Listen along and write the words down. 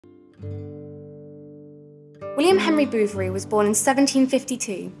William Henry Bouverie was born in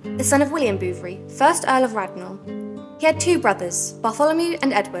 1752, the son of William Bouverie, 1st Earl of Radnor. He had two brothers, Bartholomew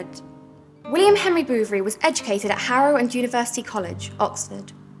and Edward. William Henry Bouverie was educated at Harrow and University College,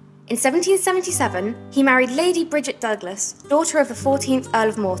 Oxford. In 1777, he married Lady Bridget Douglas, daughter of the 14th Earl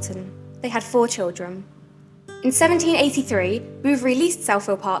of Morton. They had 4 children. In 1783, Bouverie leased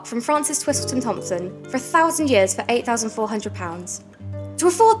Southfield Park from Francis Twistleton Thompson for 1,000 years for £8,400. To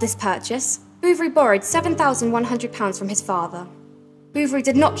afford this purchase, Bouverie borrowed £7,100 from his father. Bouverie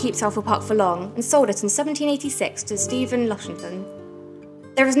did not keep Southfield Park for long and sold it in 1786 to Stephen Lushington.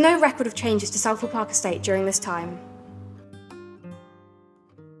 There is no record of changes to Southfield Park estate during this time.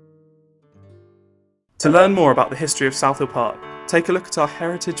 To learn more about the history of Southfield Park, take a look at our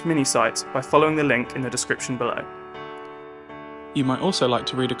Heritage mini-site by following the link in the description below. You might also like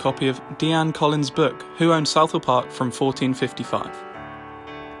to read a copy of Diane Collins' book, Who Owned Southfield Park from 1455.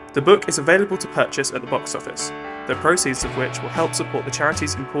 The book is available to purchase at the box office, the proceeds of which will help support the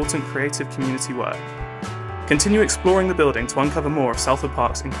charity's important creative community work. Continue exploring the building to uncover more of Southfield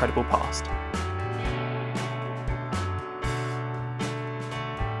Park's incredible past.